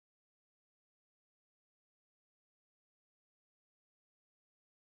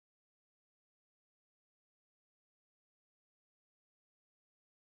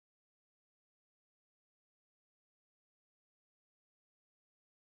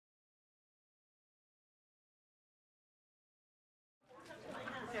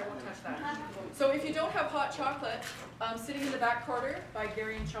So if you don't have hot chocolate, sitting in the back corner by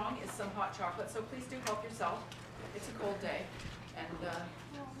Gary and Chong is some hot chocolate. So please do help yourself. It's a cold day, and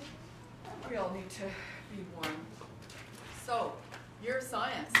we all need to be warm. So, Year of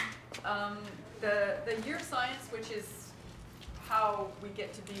Science. The Year of Science, which is how we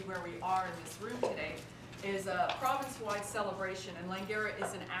get to be where we are in this room today, is a province-wide celebration, and Langara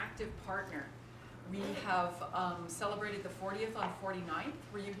is an active partner. We have celebrated the 40th on 49th.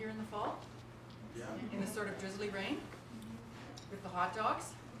 Were you here in the fall? Yeah. In the sort of drizzly rain with the hot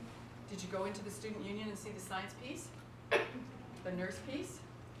dogs? Did you go into the student union and see the science piece? The nurse piece?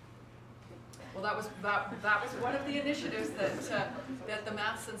 Well, that was one of the initiatives that the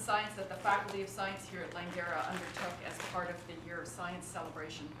maths and science, that the Faculty of Science here at Langara undertook as part of the Year of Science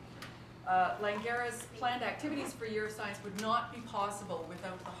celebration. Langara's planned activities for Year of Science would not be possible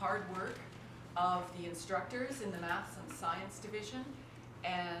without the hard work of the instructors in the Maths and Science Division,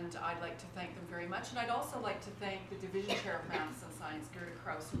 and I'd like to thank them very much. And I'd also like to thank the Division Chair of Maths and Science, Gerda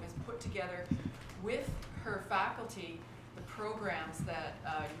Kraus, who has put together with her faculty the programs that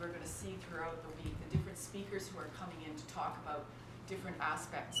you are going to see throughout the week, the different speakers who are coming in to talk about different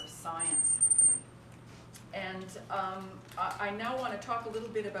aspects of science. And I now want to talk a little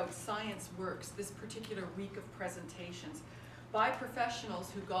bit about Science Works, this particular week of presentations by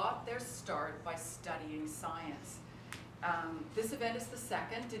professionals who got their start by studying science. This event is the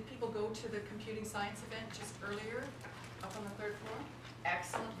second. Did people go to the computing science event just earlier, up on the 3rd floor?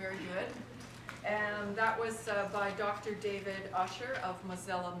 Excellent, very good. And that was by Dr. David Usher of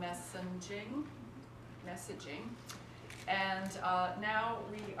Mozilla Messaging. And now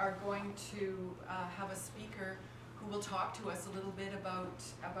we are going to have a speaker who will talk to us a little bit about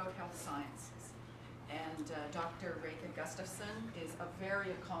health sciences. And Dr. Reka Gustafson is a very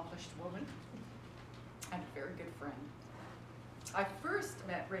accomplished woman and a very good friend. I first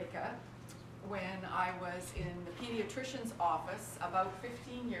met Reka when I was in the pediatrician's office about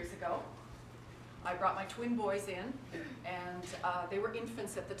 15 years ago. I brought my twin boys in, and they were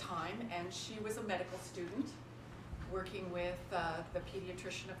infants at the time, and she was a medical student working with the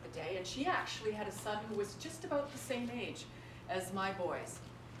pediatrician of the day, and she actually had a son who was just about the same age as my boys.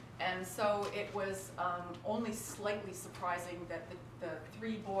 And so it was only slightly surprising that the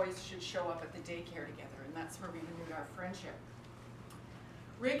 3 boys should show up at the daycare together, and that's where we renewed our friendship.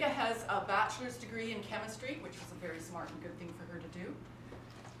 Reka has a bachelor's degree in chemistry, which was a very smart and good thing for her to do,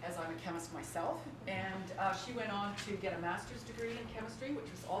 as I'm a chemist myself. And she went on to get a master's degree in chemistry, which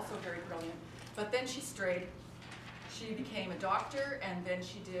was also very brilliant. But then she strayed. She became a doctor, and then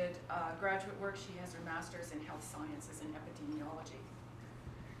she did graduate work. She has her master's in health sciences and epidemiology.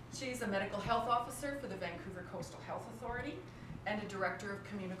 She's a medical health officer for the Vancouver Coastal Health Authority and a director of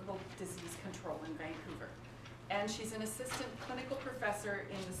communicable disease control in Vancouver. And she's an assistant clinical professor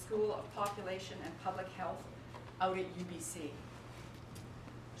in the School of Population and Public Health out at UBC.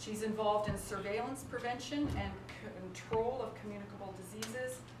 She's involved in surveillance, prevention, and control of communicable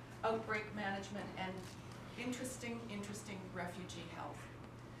diseases, outbreak management, and interesting refugee health.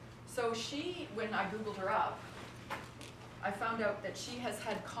 So she, when I Googled her up, I found out that she has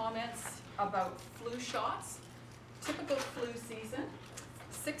had comments about flu shots, typical flu season,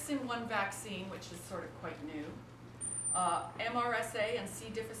 6-in-1 vaccine, which is sort of quite new, MRSA and C.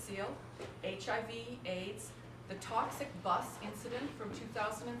 difficile, HIV, AIDS, the toxic bus incident from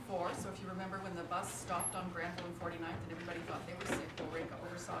 2004. So if you remember when the bus stopped on Granville and 49th and everybody thought they were sick, well, Reka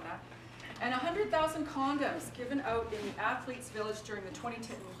oversaw that. And 100,000 condoms given out in the Athletes Village during the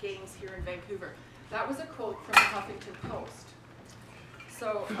 2010 games here in Vancouver. That was a quote from the Huffington Post.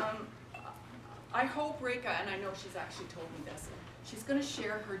 So I hope Reka, and I know she's actually told me this, she's going to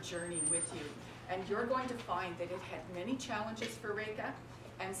share her journey with you. And you're going to find that it had many challenges for Reka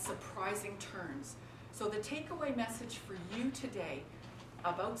and surprising turns. So the takeaway message for you today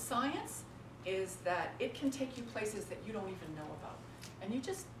about science is that it can take you places that you don't even know about. And you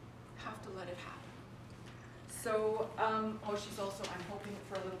just have to let it happen. So, oh, she's also, I'm hoping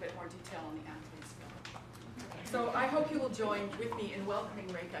for a little bit more detail on the Athletes Village. So I hope you will join with me in welcoming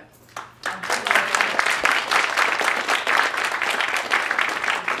Reka.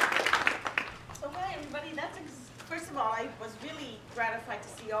 So hi everybody, first of all, I was really gratified to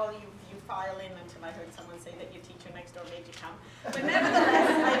see all you file in until I heard someone say that your teacher next door made you come. But nevertheless,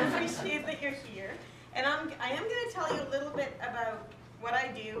 I appreciate that you're here. And I am going to tell you a little bit about what I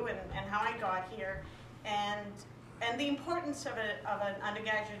do and how I got here, and the importance of an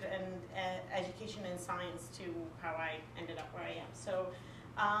undergraduate and education in science to how I ended up where I am. So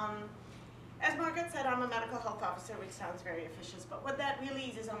as Margaret said, I'm a medical health officer, which sounds very officious, but what that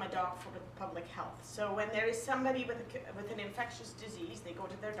really is I'm a doc for public health. So when there is somebody with an infectious disease, they go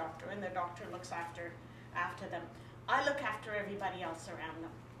to their doctor, and their doctor looks after them. I look after everybody else around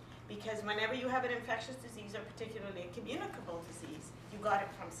them. Because whenever you have an infectious disease, or particularly a communicable disease, you got it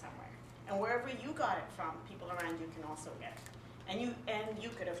from somewhere. And wherever you got it from, people around you can also get it. And you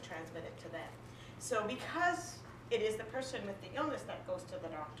could have transmitted to them. So because it is the person with the illness that goes to the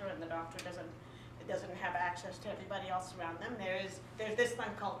doctor, and the doctor doesn't have access to everybody else around them, there's this thing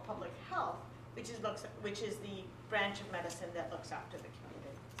called public health, which is the branch of medicine that looks after the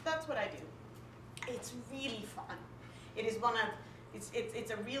community. So that's what I do. It's really fun. It is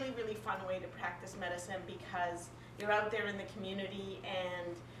it's a really, really fun way to practice medicine, because you're out there in the community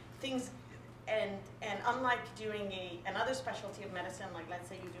and things, and unlike doing another specialty of medicine, like let's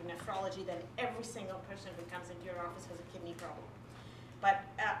say you do nephrology, then every single person who comes into your office has a kidney problem. But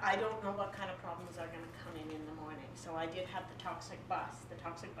I don't know what kind of problems are going to come in the morning. So I did have the toxic bus. The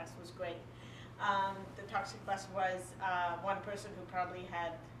toxic bus was great. The toxic bus was one person who probably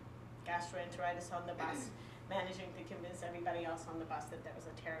had gastroenteritis on the bus, managing to convince everybody else on the bus that there was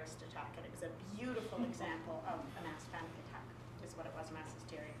a terrorist attack. And it was a beautiful example of a mass panic attack, is what it was, mass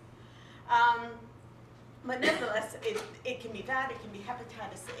hysteria. But nevertheless, it can be that, it can be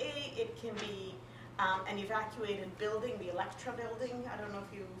hepatitis A, it can be an evacuated building, the Electra building. I don't know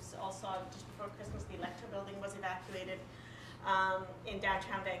if you all saw just before Christmas, the Electra building was evacuated in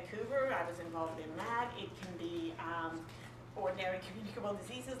downtown Vancouver. I was involved in that. It can be ordinary communicable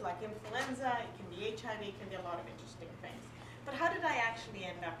diseases like influenza, it can be HIV, it can be a lot of interesting things. But how did I actually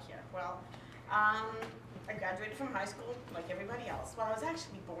end up here? Well, I graduated from high school like everybody else. Well, I was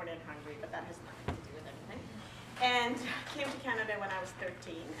actually born in Hungary, but that has nothing to do with anything. And came to Canada when I was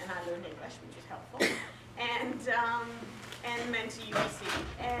 13, and I learned English, which was helpful, and went to UBC.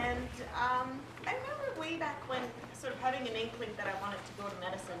 And I remember way back when, sort of having an inkling that I wanted to go to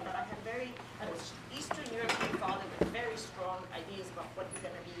medicine, but I was Eastern European father with very strong ideas about what you're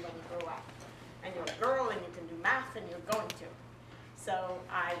going to be when you grow up. And you're a girl, and you can do math, and you're going to. So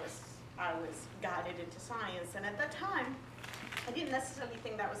I was guided into science, and at that time, I didn't necessarily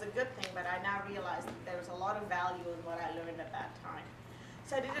think that was a good thing, but I now realize that there was a lot of value in what I learned at that time.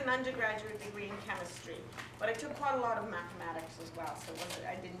 So I did an undergraduate degree in chemistry, but I took quite a lot of mathematics as well. So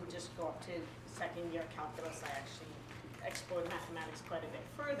I didn't just go up to second year calculus, I actually explored mathematics quite a bit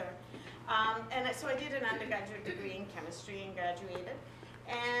further. So I did an undergraduate degree in chemistry and graduated.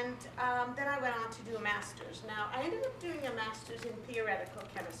 And then I went on to do a master's. Now, I ended up doing a master's in theoretical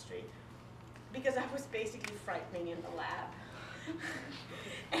chemistry because I was basically frightening in the lab.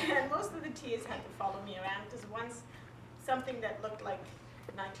 And most of the TAs had to follow me around, because once something that looked like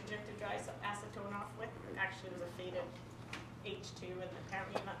nitrogen to dry acetone off with actually was a faded H2, and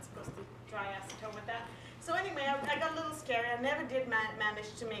apparently you're not supposed to dry acetone with that. So anyway, I got a little scary. I never did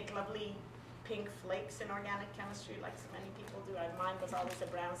manage to make lovely pink flakes in organic chemistry like so many people do. Mine was always a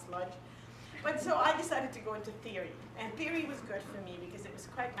brown sludge. But so I decided to go into theory. And theory was good for me because it was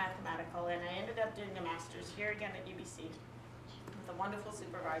quite mathematical, and I ended up doing a master's here again at UBC with a wonderful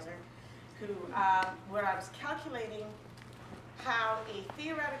supervisor where I was calculating how a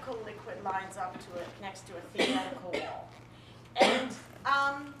theoretical liquid lines up to next to a theoretical wall.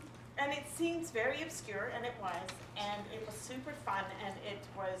 And it seems very obscure, and it was, and it was super fun, and it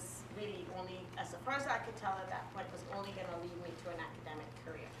was really only, as far as I could tell at that point, was only going to lead me to an academic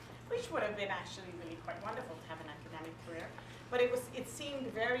career, which would have been actually really quite wonderful to have an academic career. But it seemed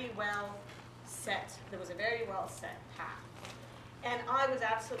very well set. There was a very well set path. And I was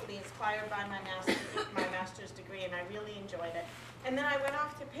absolutely inspired by my master's degree, and I really enjoyed it. And then I went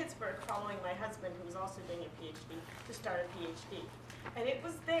off to Pittsburgh following my husband, who was also doing a PhD, to start a PhD. And it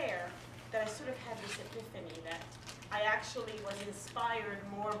was there that I sort of had this epiphany that I actually was inspired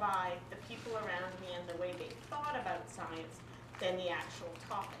more by the people around me and the way they thought about science than the actual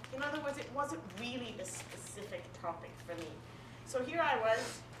topic. In other words, it wasn't really the specific topic for me. So here I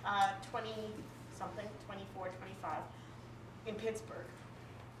was, 20-something, 24, 25, in Pittsburgh.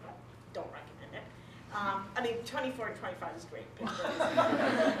 Don't recommend it. I mean, 24 and 25 is great.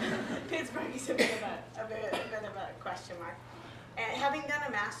 Pittsburgh is a bit of a question mark. And having done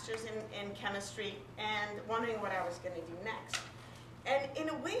a master's in chemistry and wondering what I was going to do next. And in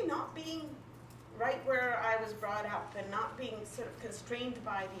a way, not being right where I was brought up and not being sort of constrained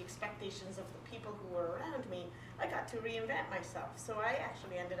by the expectations of the people who were around me, I got to reinvent myself. So I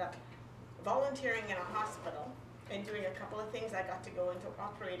actually ended up volunteering in a hospital and doing a couple of things. I got to go into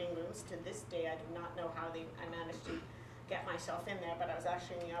operating rooms. To this day, I do not know how I managed to get myself in there, but I was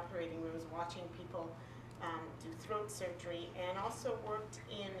actually in the operating rooms watching people do throat surgery, and also worked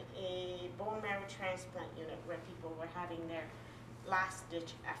in a bone marrow transplant unit where people were having their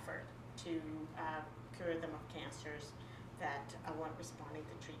last-ditch effort to cure them of cancers that weren't responding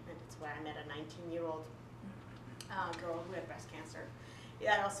to treatment. It's where I met a 19-year-old girl who had breast cancer.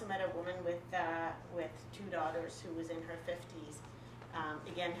 Yeah, I also met a woman with 2 daughters who was in her 50s,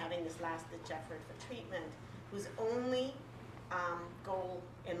 again having this last-ditch effort for treatment, whose only goal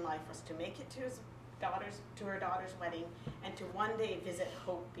in life was to make it to her daughter's wedding and to one day visit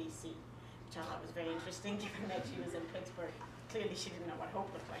Hope, BC, which I thought was very interesting given that she was in Pittsburgh. Clearly she didn't know what Hope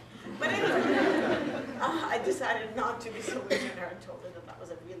looked like. But anyway, I decided not to disillusion her and told her that that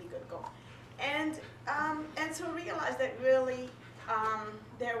was a really good goal. And so realized that really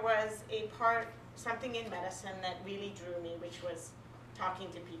there was something in medicine that really drew me, which was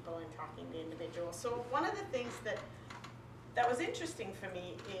talking to people and talking to individuals. So one of the things that was interesting for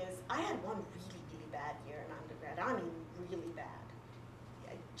me is I had one really, really bad year in undergrad. I mean, really bad.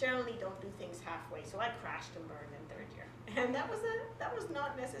 I generally don't do things halfway, so I crashed and burned in 3rd year. And that was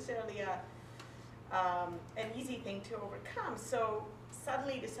not necessarily an easy thing to overcome. So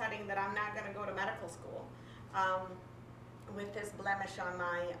suddenly deciding that I'm not going to go to medical school with this blemish on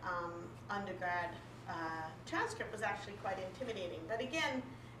my undergrad transcript was actually quite intimidating. But again,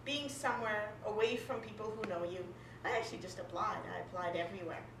 being somewhere away from people who know you, I actually just applied. I applied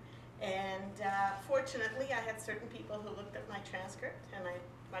everywhere. And fortunately, I had certain people who looked at my transcript, and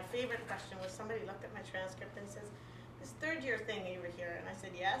my favorite question was somebody looked at my transcript and says, "This 3rd year thing over here," and I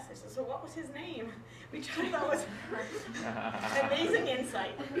said, "Yes." I said, "So what was his name?" Which I thought was amazing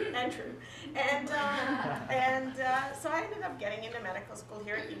insight and true. And so I ended up getting into medical school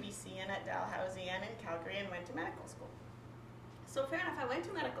here at UBC and at Dalhousie and in Calgary, and went to medical school. So fair enough, I went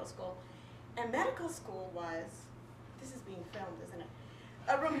to medical school, and medical school was, this is being filmed, isn't it?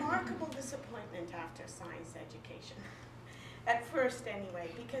 A remarkable disappointment after science education. At first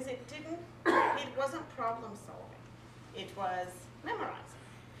anyway, because it wasn't problem solving. It was memorizing.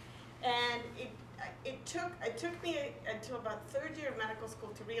 And it took me until about 3rd year of medical school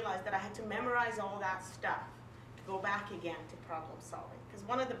to realize that I had to memorize all that stuff to go back again to problem solving. Because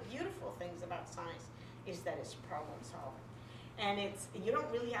one of the beautiful things about science is that it's problem solving. And you don't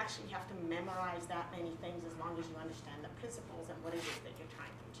really actually have to memorize that many things as long as you understand the principles and what it is that you're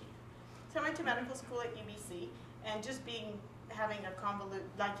trying to achieve. So I went to medical school at UBC, and just having a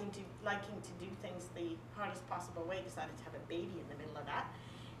liking to do things the hardest possible way, decided to have a baby in the middle of that.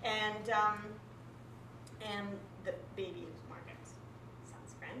 And the baby was Margaret's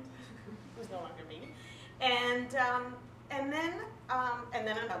son's friend, who's no longer a baby. And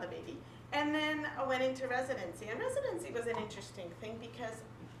then another baby. And then I went into residency. And residency was an interesting thing because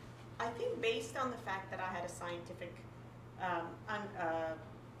I think based on the fact that I had a scientific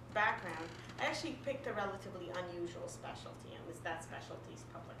background, I actually picked a relatively unusual specialty, and that specialty is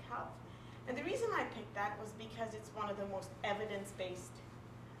public health. And the reason I picked that was because it's one of the most evidence-based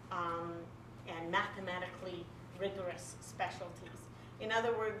and mathematically rigorous specialties. In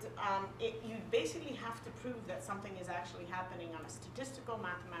other words, you basically have to prove that something is actually happening on a statistical,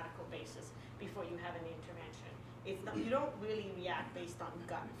 mathematical basis before you have an intervention. You don't really react based on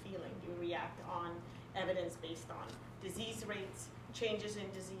gut feeling. You react on evidence based on disease rates, changes in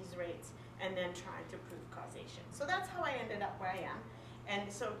disease rates, and then trying to prove causation. So that's how I ended up where I am.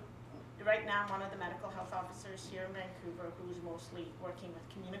 And so right now I'm one of the medical health officers here in Vancouver who's mostly working with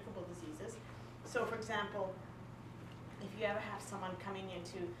communicable diseases. So for example, if you ever have someone coming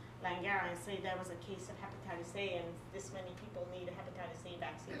into Langara and say there was a case of hepatitis A and this many people need a hepatitis A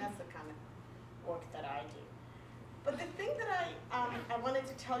vaccine, that's the kind of work that I do. But the thing that I wanted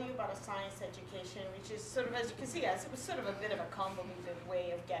to tell you about a science education, which is sort of, as you can see, it was sort of a bit of a convoluted way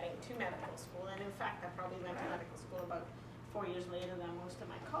of getting to medical school. And in fact, I probably went to medical school about 4 years later than most of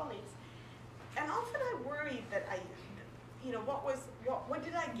my colleagues. And often I worried that what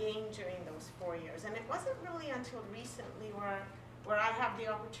did I gain during those 4 years? And it wasn't really until recently where I have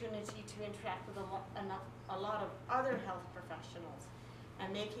the opportunity to interact with a lot of other health professionals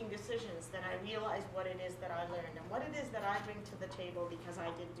and making decisions that I realize what it is that I learned and what it is that I bring to the table because I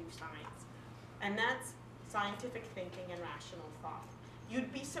did do science. And that's scientific thinking and rational thought.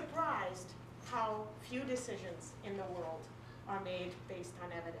 You'd be surprised how few decisions in the world are made based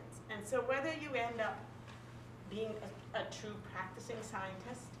on evidence. And so whether you end up being a true practicing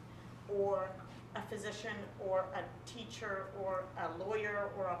scientist or a physician or a teacher or a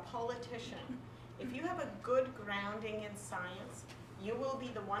lawyer or a politician, if you have a good grounding in science, you will be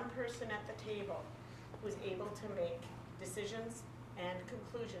the one person at the table who's able to make decisions and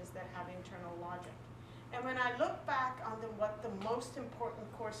conclusions that have internal logic. And when I look back on what the most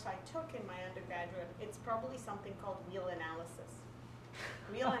important course I took in my undergraduate, it's probably something called wheel analysis.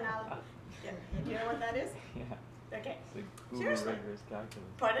 Wheel analysis. Yeah, do you know what that is? Yeah. Okay. It's like uber Seriously? rigorous calculus.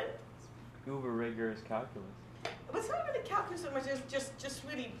 Pardon? Uber rigorous calculus. Well, it's not really calculus so much as just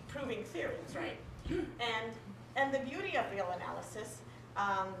really proving theorems, right? And the beauty of wheel analysis,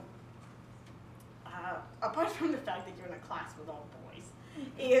 apart from the fact that you're in a class with all boys,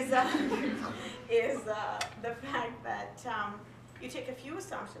 is the fact that you take a few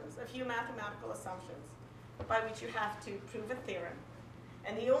assumptions, a few mathematical assumptions, by which you have to prove a theorem,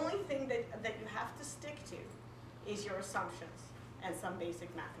 and the only thing that you have to stick to is your assumptions and some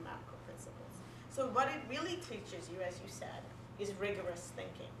basic mathematical principles. So what it really teaches you, as you said, is rigorous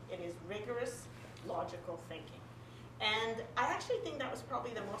thinking. It is rigorous, logical thinking. And I actually think that was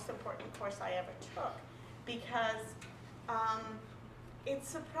probably the most important course I ever took, because it's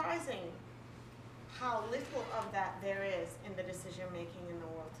surprising how little of that there is in the decision making in the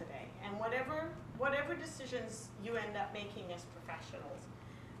world today. And whatever decisions you end up making as professionals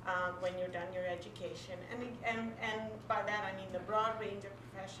when you're done your education, and by that I mean the broad range of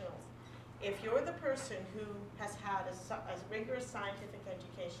professionals, if you're the person who has had a rigorous scientific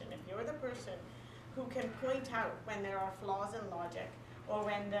education, if you're the person who can point out when there are flaws in logic, or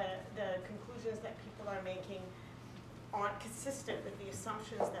when the conclusions that people are making aren't consistent with the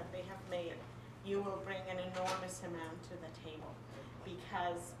assumptions that they have made, you will bring an enormous amount to the table.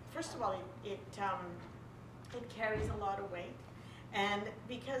 Because, first of all, it carries a lot of weight, and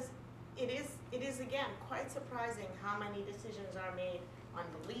because it is again quite surprising how many decisions are made on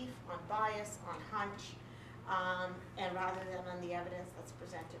belief, on bias, on hunch, and rather than on the evidence that's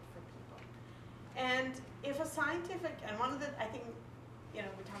presented for people. And if a scientific, and one of the, I think, we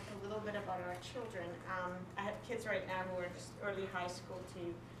talked a little bit about our children. I have kids right now who are just early high school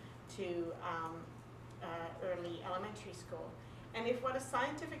to early elementary school. And if what a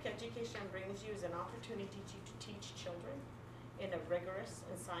scientific education brings you is an opportunity to teach children in a rigorous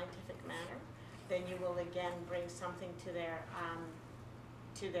and scientific manner, then you will again bring something to their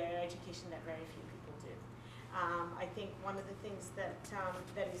education that very few people do. I think one of the things that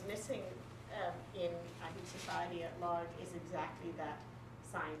is missing in society at large is exactly that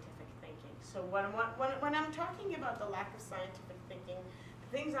scientific thinking. So when I'm talking about the lack of scientific thinking,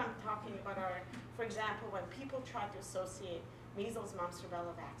 the things I'm talking about are, for example, when people try to associate measles, mumps,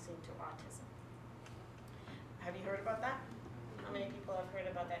 rubella vaccine to autism. Have you heard about that? How many people have heard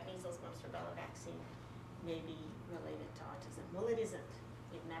about that measles, mumps, rubella vaccine may be related to autism? Well, it isn't.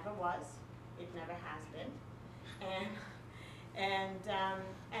 It never was. It never has been. And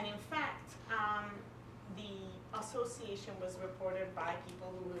in fact, the association was reported by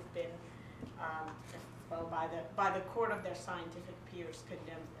people who have been, by the court of their scientific peers,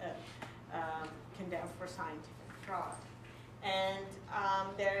 condemned for scientific fraud. And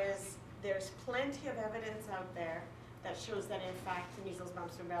there's plenty of evidence out there that shows that in fact measles,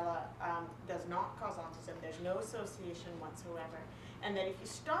 mumps, rubella does not cause autism. There's no association whatsoever. And that if you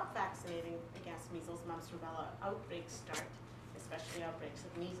stop vaccinating against measles, mumps, rubella, outbreaks start, especially outbreaks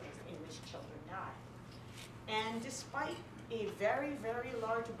of measles in which children die. And despite a very, very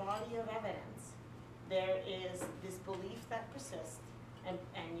large body of evidence, there is this belief that persists. And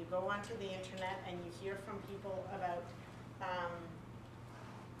you go onto the internet and you hear from people about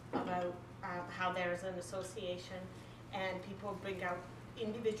how there's an association, and people bring out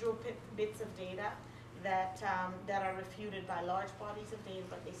individual bits of data that are refuted by large bodies of data,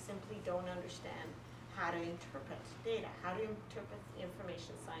 but they simply don't understand how to interpret data, how to interpret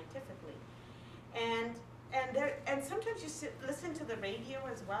information scientifically. And sometimes you listen to the radio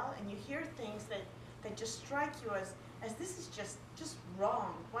as well, and you hear things that just strike you as this is just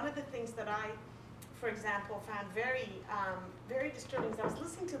wrong. One of the things that I, for example, found very disturbing is I was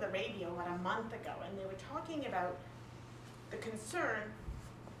listening to the radio about a month ago, and they were talking about the concern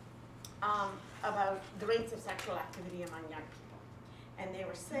about the rates of sexual activity among young people. And they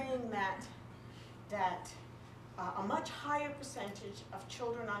were saying that a much higher percentage of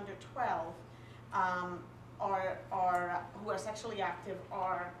children under 12 who are sexually active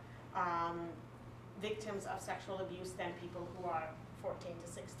are victims of sexual abuse than people who are 14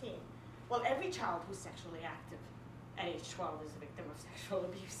 to 16. Well, every child who's sexually active at age 12 is a victim of sexual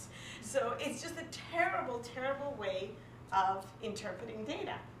abuse. So it's just a terrible, terrible way of interpreting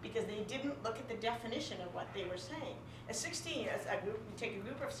data, because they didn't look at the definition of what they were saying. You take a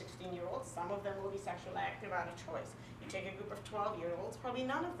group of 16-year-olds, some of them will be sexually active out of choice. You take a group of 12-year-olds, probably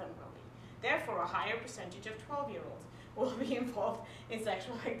none of them will be. Therefore, a higher percentage of 12-year-olds will be involved in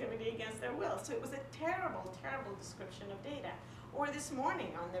sexual activity against their will. So it was a terrible, terrible description of data. Or this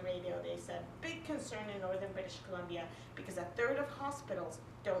morning on the radio they said, big concern in northern British Columbia because 1/3 of hospitals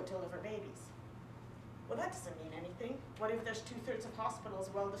don't deliver babies. Well, that doesn't mean anything. What if there's 2/3 of hospitals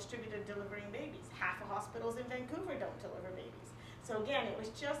well distributed delivering babies? Half of hospitals in Vancouver don't deliver babies. So again, it was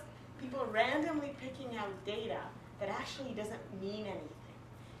just people randomly picking out data that actually doesn't mean anything.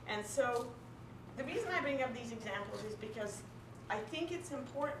 And so the reason I bring up these examples is because I think it's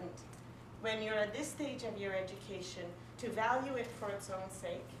important when you're at this stage of your education to value it for its own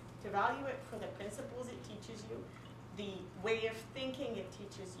sake, to value it for the principles it teaches you, the way of thinking it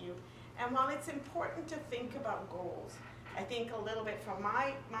teaches you. And while it's important to think about goals, I think a little bit from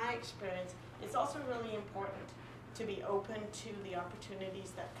my experience, it's also really important to be open to the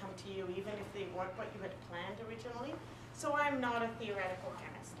opportunities that come to you, even if they weren't what you had planned originally. So I'm not a theoretical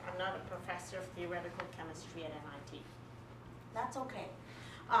chemist. I'm not a professor of theoretical chemistry at MIT. That's okay.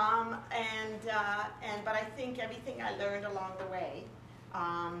 But I think everything I learned along the way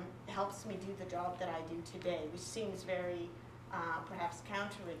helps me do the job that I do today, which seems very perhaps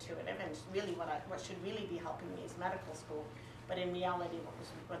counterintuitive, and it's really what should really be helping me is medical school. But in reality,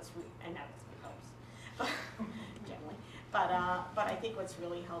 and that helps generally. But I think what's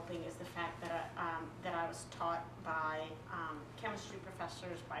really helping is the fact that I was taught by chemistry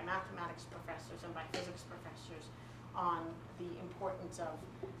professors, by mathematics professors, and by physics professors on the importance of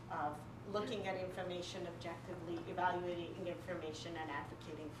looking at information objectively, evaluating information, and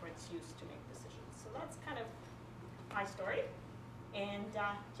advocating for its use to make decisions. So that's kind of my story. And do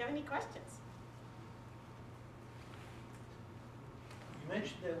you have any questions? You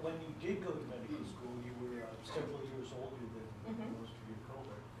mentioned that when you did go to medical school, you were several years older than most of your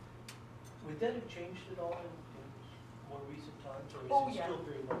cohort. Would that have changed at all in more recent times, or is it still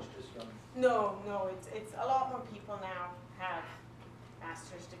very much just young? No, it's a lot more people now have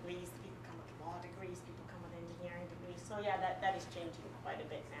master's degrees. People come with law degrees. People come with engineering degrees. So yeah, that is changing quite a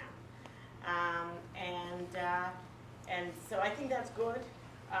bit now. And so I think that's good.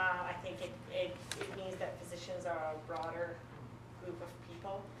 I think it means that physicians are a broader group of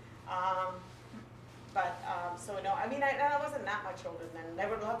people. So no, I mean, I wasn't that much older than, there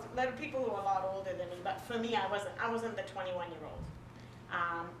were a people who were a lot older than me, but for me, I wasn't the 21-year-old.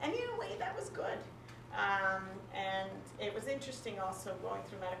 And in a way, that was good. And it was interesting also going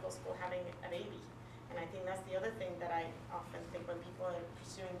through medical school, having a baby. And I think that's the other thing that I often think when people are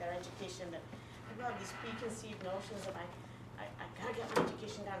pursuing their education, that people have these preconceived notions of, I gotta get my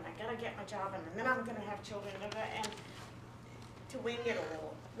education done, I gotta get my job, and then I'm gonna have children, and to wing it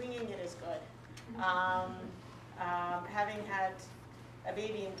all. Winging it is good. Having had a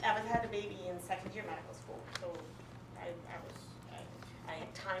baby, I had a baby in second year medical school, so I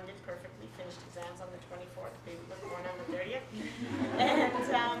had timed it perfectly, finished exams on the 24th, baby was born on the 30th,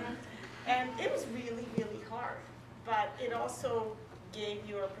 and it was really, really hard, but it also gave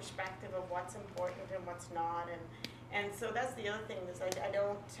you a perspective of what's important and what's not, and so that's the other thing, is I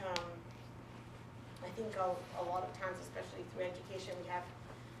think a lot of times, especially through education, we have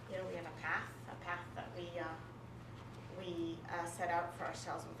a path that we set out for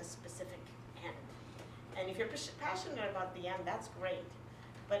ourselves with a specific end. And if you're passionate about the end, that's great.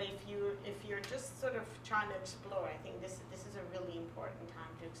 But if you're just sort of trying to explore, I think this is a really important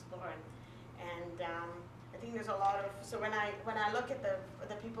time to explore. And I think there's a lot of, so when I look at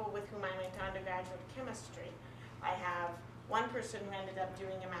the people with whom I went to undergraduate chemistry, I have one person who ended up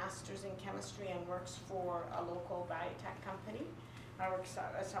doing a master's in chemistry and works for a local biotech company. I work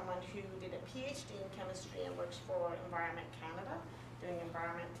as someone who did a PhD in chemistry and works for Environment Canada, doing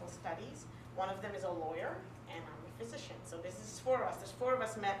environmental studies. One of them is a lawyer, and I'm a physician. So this is 4 of us. There's 4 of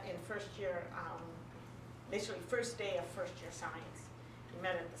us met in first year, literally first day of first year science. We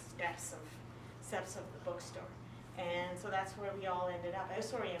met at the steps of the bookstore. And so that's where we all ended up. And the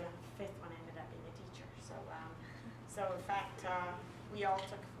 5th one ended up being a teacher. So in fact, we all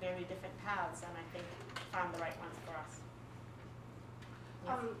took very different paths, and I think found the right ones for us.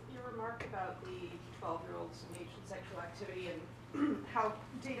 Yes. Your remark about the 12-year-olds engaged in sexual activity and how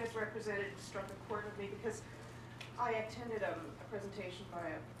data is represented struck a chord with me, because I attended a presentation by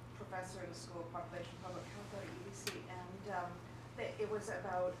a professor in the School of Population Public Health at UBC, and it was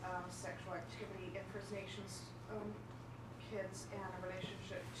about sexual activity in First Nations kids and a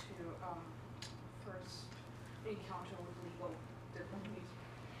relationship to first encounter with legal difficulties.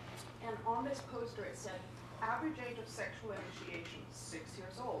 And on this poster it said, average age of sexual initiation, 6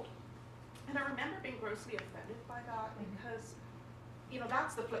 years old. And I remember being grossly offended by that, because,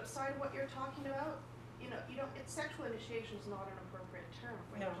 that's the flip side of what you're talking about. Sexual initiation is not an appropriate term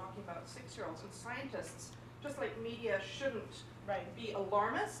when you're talking about 6-year-olds. And scientists just like media shouldn't Right. be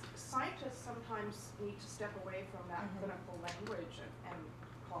alarmist, scientists sometimes need to step away from that clinical language and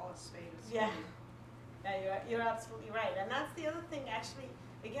call a spade a spade. Yeah. Yeah, you're absolutely right. And that's the other thing, actually,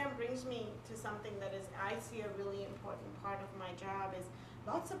 again, brings me to something that is, I see a really important part of my job is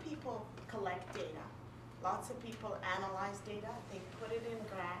lots of people collect data. Lots of people analyze data. They put it in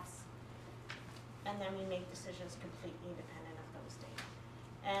graphs. And then we make decisions completely independent of those data.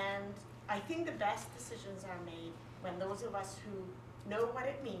 And I think the best decisions are made when those of us who know what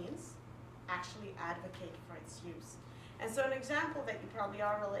it means actually advocate for its use. And so an example that you probably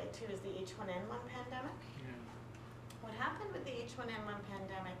all relate to is the H1N1 pandemic. Yeah. What happened with the H1N1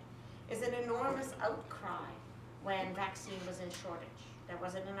 pandemic is an enormous outcry when vaccine was in shortage. There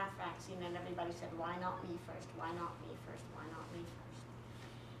wasn't enough vaccine and everybody said, why not me first? Why not me first? Why not me first?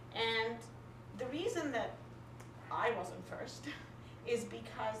 And the reason that I wasn't first is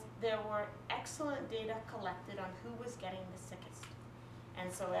because there were excellent data collected on who was getting the sickest.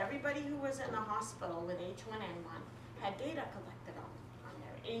 And so everybody who was in the hospital with H1N1 had data collected on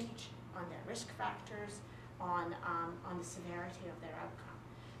their age, on their risk factors, on the severity of their outcome.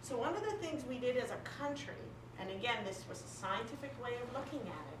 So one of the things we did as a country, and again, this was a scientific way of looking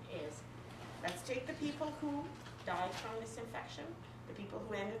at it, is let's take the people who died from this infection, the people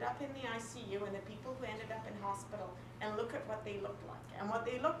who ended up in the ICU, and the people who ended up in hospital, and look at what they looked like. And what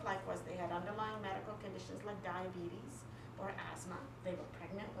they looked like was they had underlying medical conditions like diabetes or asthma, they were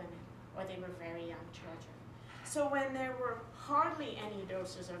pregnant women, or they were very young children. So when there were hardly any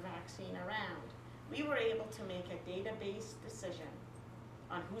doses of vaccine around, we were able to make a data-based decision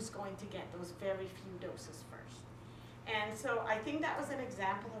on who's going to get those very few doses first. And so I think that was an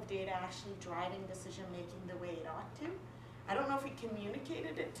example of data actually driving decision-making the way it ought to. I don't know if we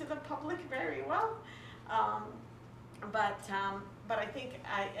communicated it to the public very well, but I think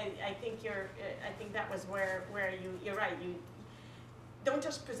I think that was where you're right. You don't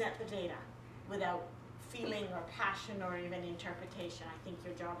just present the data without feeling or passion or even interpretation. I think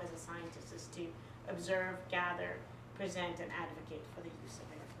your job as a scientist is to observe, gather, present, and advocate for the use of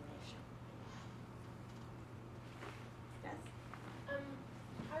information. Yes.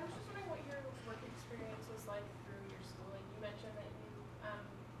 I was just wondering what your work experience was like through your schooling. You mentioned that you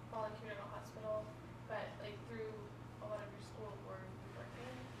volunteered in a hospital, but like through a lot of your school, were you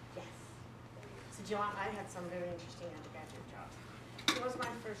working? Yes. So do you want, I had some very interesting undergraduate jobs. It was my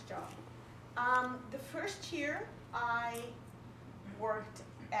first job. The first year I worked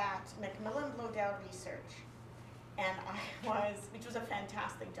at Macmillan Bloedel Research, and which was a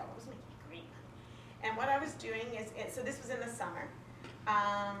fantastic job. I was making great money. And what I was doing is, so this was in the summer.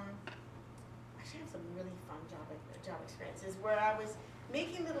 Actually, I have some really fun job experiences where I was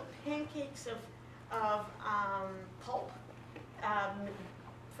making little pancakes of pulp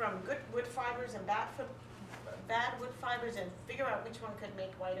from good wood fibers and bad wood fibers, and figure out which one could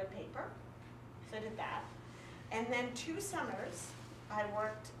make whiter paper. So I did that. And then 2 summers, I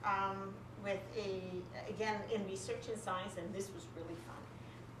worked again, in research and science, and this was really fun.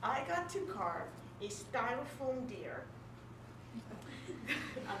 I got to carve a styrofoam deer.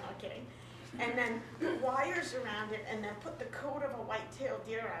 I'm not kidding. And then put wires around it, and then put the coat of a white-tailed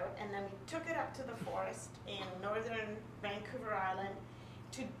deer out, and then we took it up to the forest in northern Vancouver Island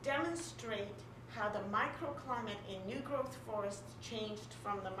to demonstrate how the microclimate in new growth forests changed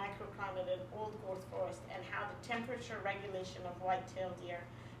from the microclimate in old growth forest, and how the temperature regulation of white-tailed deer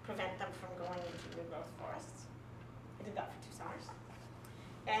prevent them from going into new growth forests. I did that for 2 summers.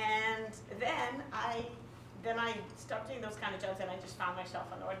 And then I stopped doing those kind of jobs, and I just found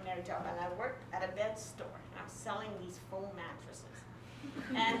myself an ordinary job, and I worked at a bed store, and I was selling these foam mattresses.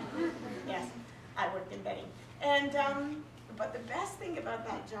 And yes, I worked in bedding. And but the best thing about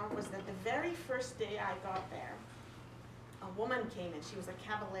that job was that the very first day I got there, a woman came in. She was a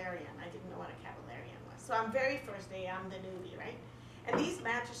Cavallarian. I didn't know what a Cavallarian was. So on very first day, I'm the newbie, right? And these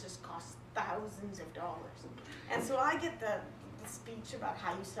mattresses cost thousands of dollars. And so I get the speech about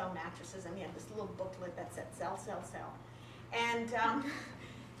how you sell mattresses, and we have this little booklet that said sell, sell, sell. And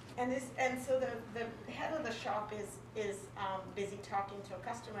so the head of the shop is busy talking to a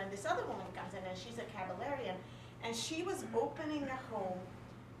customer, and this other woman comes in, and she's a Cavallarian, and she was opening a home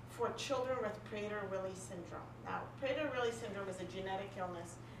for children with Prader-Willi syndrome. Now, Prader-Willi syndrome is a genetic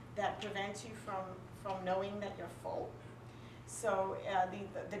illness that prevents you from knowing that you're full. So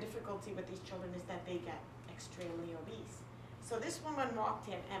the difficulty with these children is that they get extremely obese. So this woman walked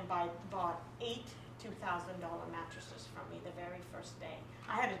in and bought 8 $2,000 mattresses from me the very first day.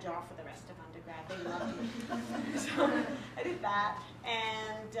 I had a job for the rest of undergrad. They loved me. So I did that,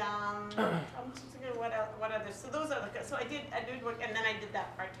 and I'm just thinking what others. So those are the. So I did work, and then I did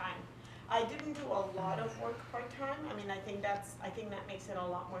that part time. I didn't do a lot of work part-time. I mean, I think that makes it a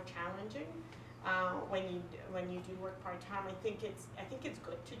lot more challenging when you do work part-time. I think it's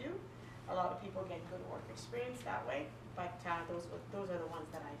good to do. A lot of people get good work experience that way, but those are the ones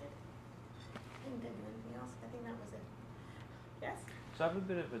that I did. I didn't do anything else. I think that was it. Yes? So I have a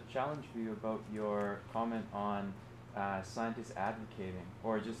bit of a challenge for you about your comment on scientists advocating,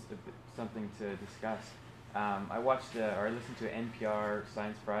 or just something to discuss. I watched or I listened to an NPR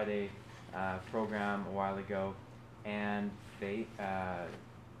Science Friday program a while ago, and they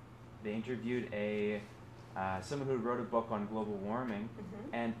interviewed someone who wrote a book on global warming,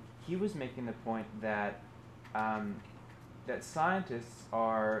 and he was making the point that that scientists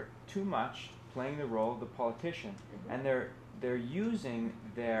are too much playing the role of the politician, and they're using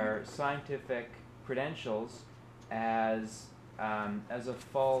their scientific credentials as a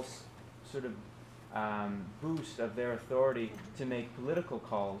false sort of boost of their authority to make political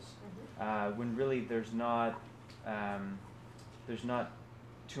calls, when really there's not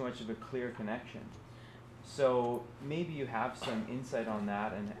too much of a clear connection. So maybe you have some insight on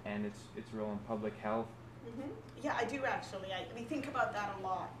that and its role in public health. Yeah, I do actually. We think about that a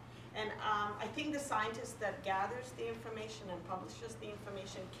lot. And I think the scientist that gathers the information and publishes the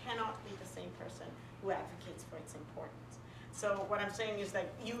information cannot be the same person who advocates for its importance. So what I'm saying is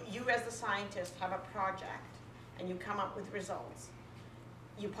that you as the scientist have a project and you come up with results.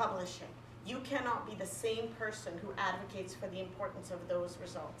 You publish it. You cannot be the same person who advocates for the importance of those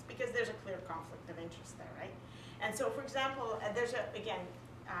results, because there's a clear conflict of interest there, right? And so, for example, there's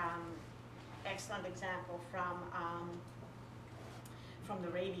excellent example from the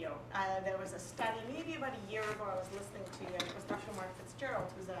radio. There was a study maybe about a year ago I was listening to, and it was Dr. Mark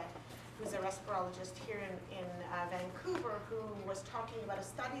Fitzgerald, who's a respirologist here in Vancouver, who was talking about a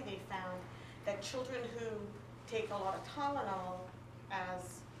study they found that children who take a lot of Tylenol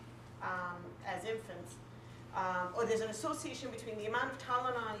as infants, or there's an association between the amount of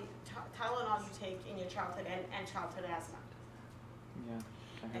Tylenol you take in your childhood and childhood asthma. Yeah.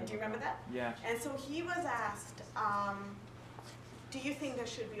 And do you remember that? Yeah. And so he was asked, do you think there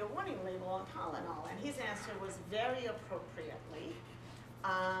should be a warning label on Tylenol? And his answer was very appropriately,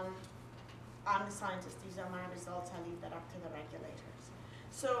 I'm the scientist, these are my results, I leave that up to the regulators.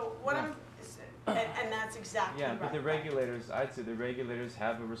 So what and that's exactly right. Yeah, but the regulators, I'd say the regulators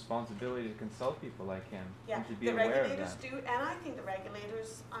have a responsibility to consult people like him, and to be the aware of regulators that. do, and I think the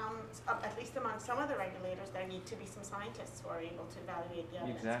regulators, at least among some of the regulators, there need to be some scientists who are able to evaluate the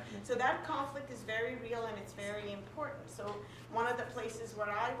evidence. Exactly. So that conflict is very real and it's very important. So one of the places where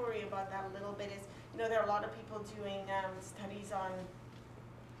I worry about that a little bit is, there are a lot of people doing studies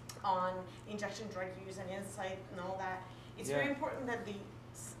on injection drug use and insight and all that. It's very important that the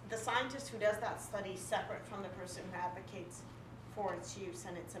scientist who does that study is separate from the person who advocates for its use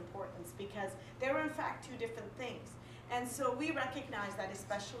and its importance, because they're in fact two different things. And so we recognize that,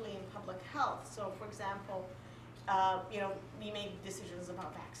 especially in public health. So for example, we make decisions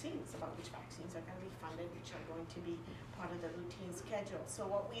about vaccines, about which vaccines are going to be funded, which are going to be part of the routine schedule. So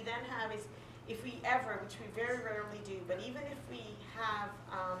what we then have is, if we ever, which we very rarely do, but even if we have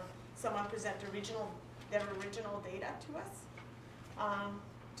someone present their original data to us,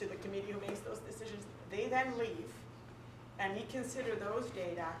 to the committee who makes those decisions, they then leave, and we consider those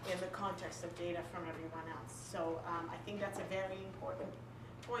data in the context of data from everyone else. So I think that's a very important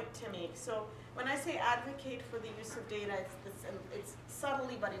point to make. So when I say advocate for the use of data, it's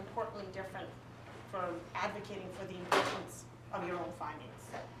subtly but importantly different from advocating for the importance of your own findings,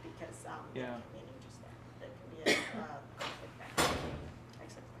 because there can be an interest there. There can be a conflict there.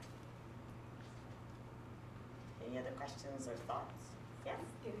 Excellent. Any other questions or thoughts? Yes?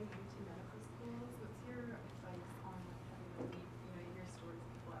 Getting into medical schools, what's your advice on having to leave, your stories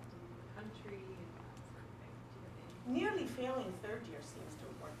people have to leave the country and that sort of thing? Do you have any? Nearly failing third year seems to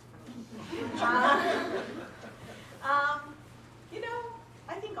have worked for me.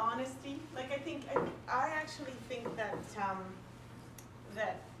 I think honesty. I actually think that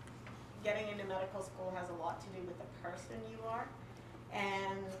that getting into medical school has a lot to do with the person you are,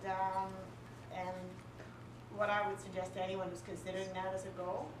 and what I would suggest to anyone who's considering that as a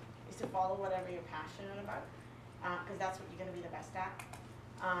goal is to follow whatever you're passionate about, because that's what you're going to be the best at.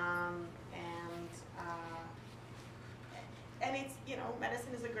 And it's,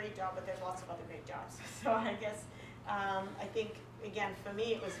 medicine is a great job, but there's lots of other great jobs. So I guess, I think, again, for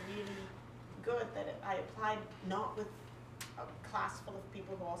me, it was really good that I applied not with a class full of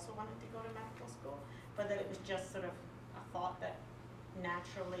people who also wanted to go to medical school, but that it was just sort of a thought that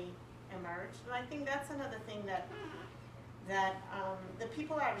naturally emerged. And I think that's another thing that the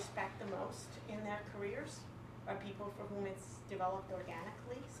people I respect the most in their careers are people for whom it's developed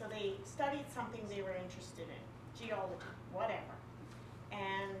organically. So they studied something they were interested in, geology, whatever,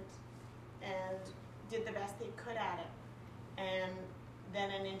 and did the best they could at it. And then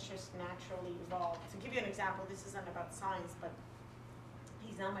an interest naturally evolved. To give you an example, this isn't about science, but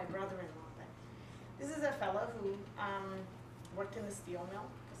he's not my brother-in-law, but this is a fellow who worked in the steel mill,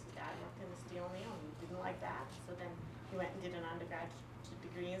 because his dad worked in the steel mill and he didn't like that. So then he went and did an undergraduate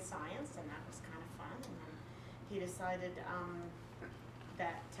degree in science, and that was kind of fun. And then he decided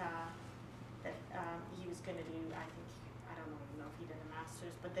that he was going to do, I don't know if he did a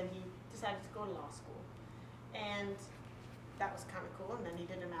master's, but then he decided to go to law school. And that was kind of cool, and then he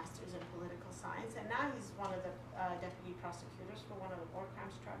did a master's in political science, and now he's one of the deputy prosecutors for one of the war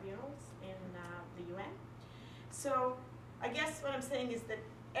crimes tribunals in the UN. So I guess what I'm saying is that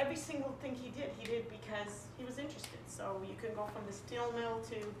every single thing he did because he was interested. So you can go from the steel mill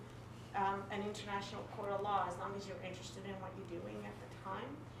to an international court of law as long as you're interested in what you're doing at the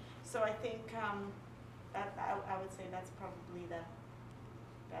time. So I think that I would say that's probably the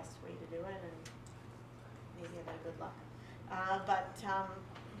best way to do it, and maybe a bit of good luck.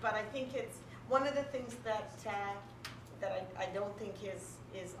 But I think it's one of the things that I don't think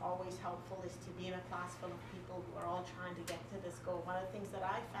is always helpful is to be in a class full of people who are all trying to get to this goal. One of the things that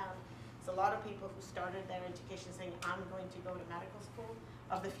I found is a lot of people who started their education saying, I'm going to go to medical school.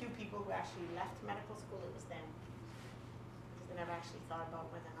 Of the few people who actually left medical school, it was them. Because they never actually thought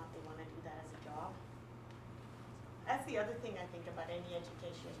about whether or not they want to do that as a job. That's the other thing I think about any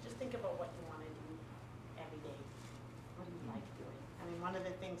education is just think about what you want to do every day. What do you like doing? I mean, one of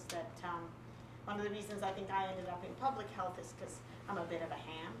the things that, one of the reasons I think I ended up in public health is because I'm a bit of a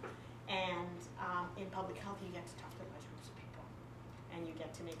ham. And in public health, you get to talk to large groups of people. And you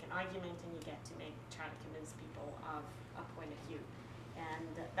get to make an argument, and you get to try to convince people of a point of view.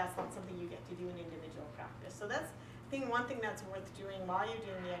 And that's not something you get to do in individual practice. So that's, I think one thing that's worth doing while you're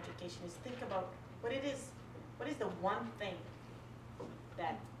doing the education is think about what is the one thing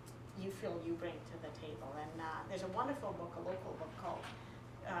that you feel you bring to the table. And there's a wonderful book, a local book called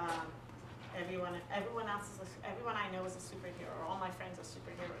Everyone I Know is a Superhero, or All My Friends Are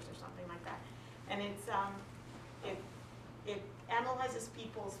Superheroes, or something like that. And it's it analyzes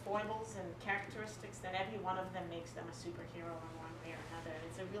people's foibles and characteristics, and every one of them makes them a superhero in one way or another.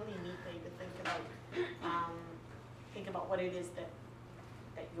 It's a really neat way to think about what it is that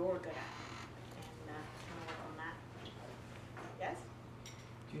you're good at, and kind of work on that. Yes?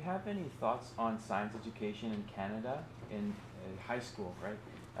 Do you have any thoughts on science education in Canada, in high school, right?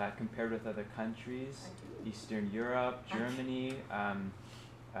 Compared with other countries, Eastern Europe, Germany,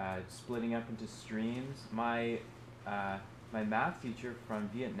 splitting up into streams. My math teacher from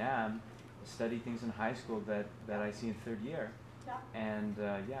Vietnam studied things in high school that I see in third year. Yeah. And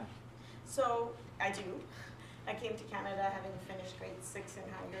yeah. So I do. I came to Canada having finished grade 6 in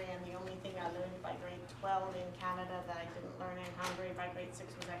Hungary, and the only thing I learned by grade 12 in Canada that I didn't learn in Hungary by grade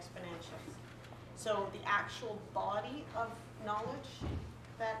 6 was exponentials. So the actual body of knowledge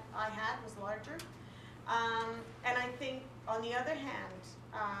that I had was larger. And I think, on the other hand,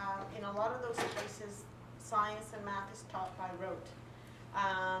 in a lot of those places, science and math is taught by rote.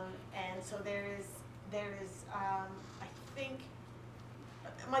 And so there is I think,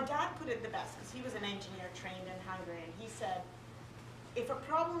 my dad put it the best, because he was an engineer trained in Hungary, and he said, if a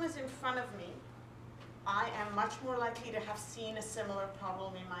problem is in front of me, I am much more likely to have seen a similar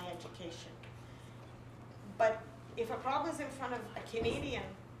problem in my education. But if a problem is in front of a Canadian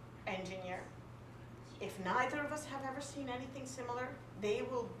engineer, if neither of us have ever seen anything similar, they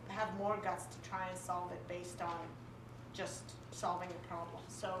will have more guts to try and solve it based on just solving a problem.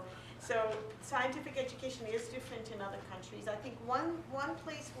 So scientific education is different in other countries. I think one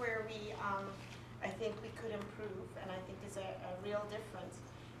place where I think we could improve, and I think is a real difference,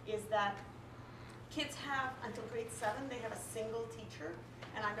 is that kids have, until grade 7, they have a single teacher,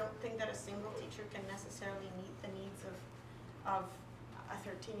 and I don't think that a single teacher can necessarily meet the needs of a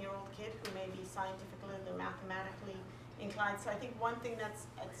 13-year-old kid who may be scientifically or mathematically inclined. So I think one thing that's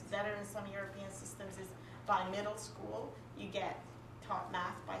better in some European systems is by middle school, you get taught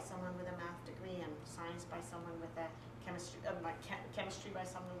math by someone with a math degree, and science by someone with a chemistry by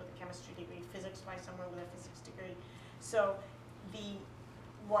someone with a chemistry degree, physics by someone with a physics degree. So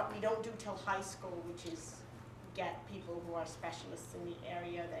what we don't do till high school, which is get people who are specialists in the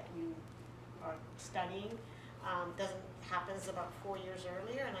area that you are studying, happens about 4 years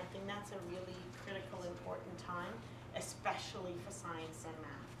earlier, and I think that's a really critical, important time, especially for science and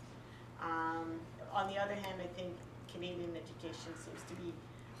math. On the other hand, I think Canadian education seems to be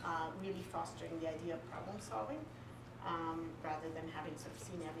really fostering the idea of problem solving, rather than having sort of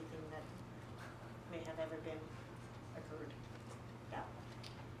seen everything that may have ever been heard. Yeah.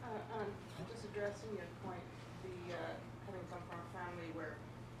 Just addressing your point, the having come from a family where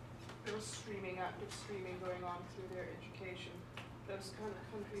there was active streaming going on through their education, those kind of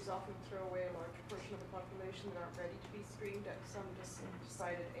countries often throw away a large portion of the population that aren't ready to be streamed at some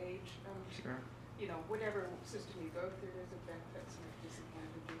decided age. Sure. You know, whatever system you go through, there's a benefits and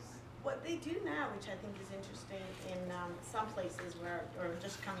disadvantages. What they do now, which I think is interesting in some places where, or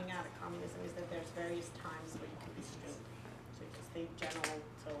just coming out of communism, is that there's various times where you can be streamed. So you can stay general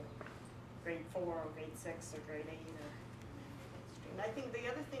till grade 4 or grade 6 or grade 8 or streamed. I think the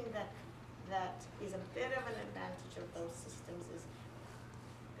other thing that is a bit of an advantage of those systems is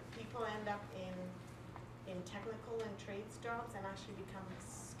that people end up in technical and trades jobs and actually become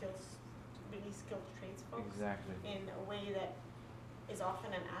really skilled trades folks. Exactly. In a way that is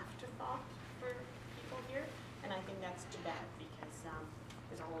often an afterthought for people here, and I think that's too bad because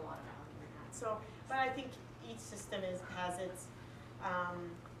there's a whole lot of value in that. So, but I think each system has its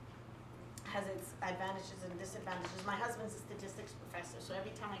advantages and disadvantages. My husband's a statistics professor, so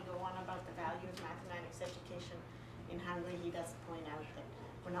every time I go on about the value of mathematics education in Hungary, he does point out that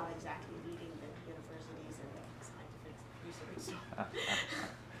we're not exactly leading the universities in the scientific research.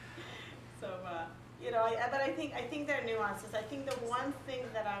 So, but I think there are nuances. I think the one thing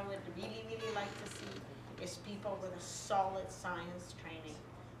that I would really, really like to see is people with a solid science training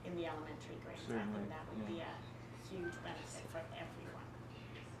in the elementary grades. I think that would be a huge benefit for everyone.